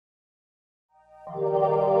We're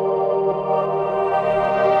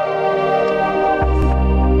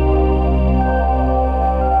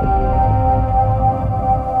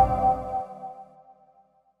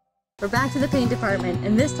back to the paint department,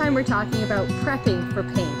 and this time we're talking about prepping for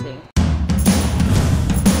painting.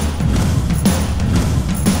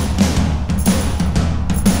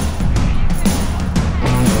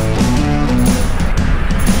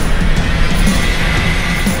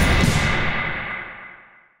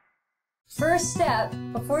 First step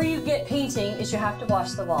before you get painting is you have to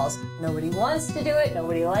wash the walls. Nobody wants to do it,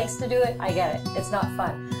 nobody likes to do it, I get it, it's not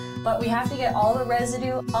fun. But we have to get all the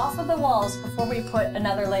residue off of the walls before we put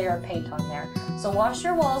another layer of paint on there. So wash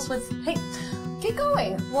your walls with, hey, get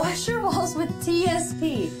going! Wash your walls with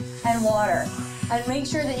TSP and water. And make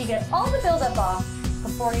sure that you get all the buildup off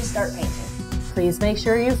before you start painting. Please make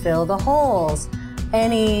sure you fill the holes.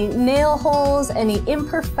 Any nail holes, any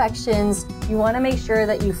imperfections, you want to make sure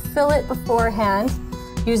that you fill it beforehand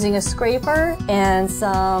using a scraper and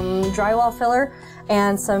some drywall filler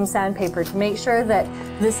and some sandpaper to make sure that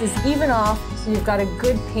this is even off so you've got a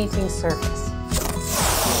good painting surface.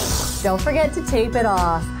 Don't forget to tape it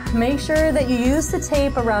off. Make sure that you use the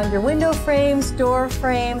tape around your window frames, door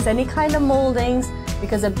frames, any kind of moldings,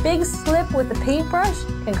 because a big slip with the paintbrush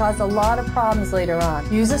can cause a lot of problems later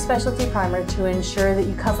on. Use a specialty primer to ensure that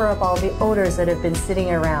you cover up all the odors that have been sitting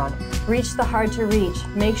around. Reach the hard to reach.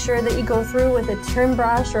 Make sure that you go through with a trim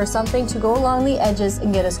brush or something to go along the edges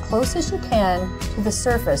and get as close as you can to the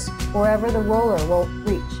surface, wherever the roller will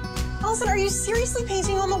reach. Allison, are you seriously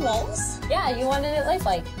painting on the walls? Yeah, you wanted it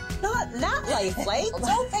lifelike. Not that lifelike.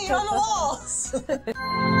 Don't paint on the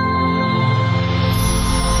walls.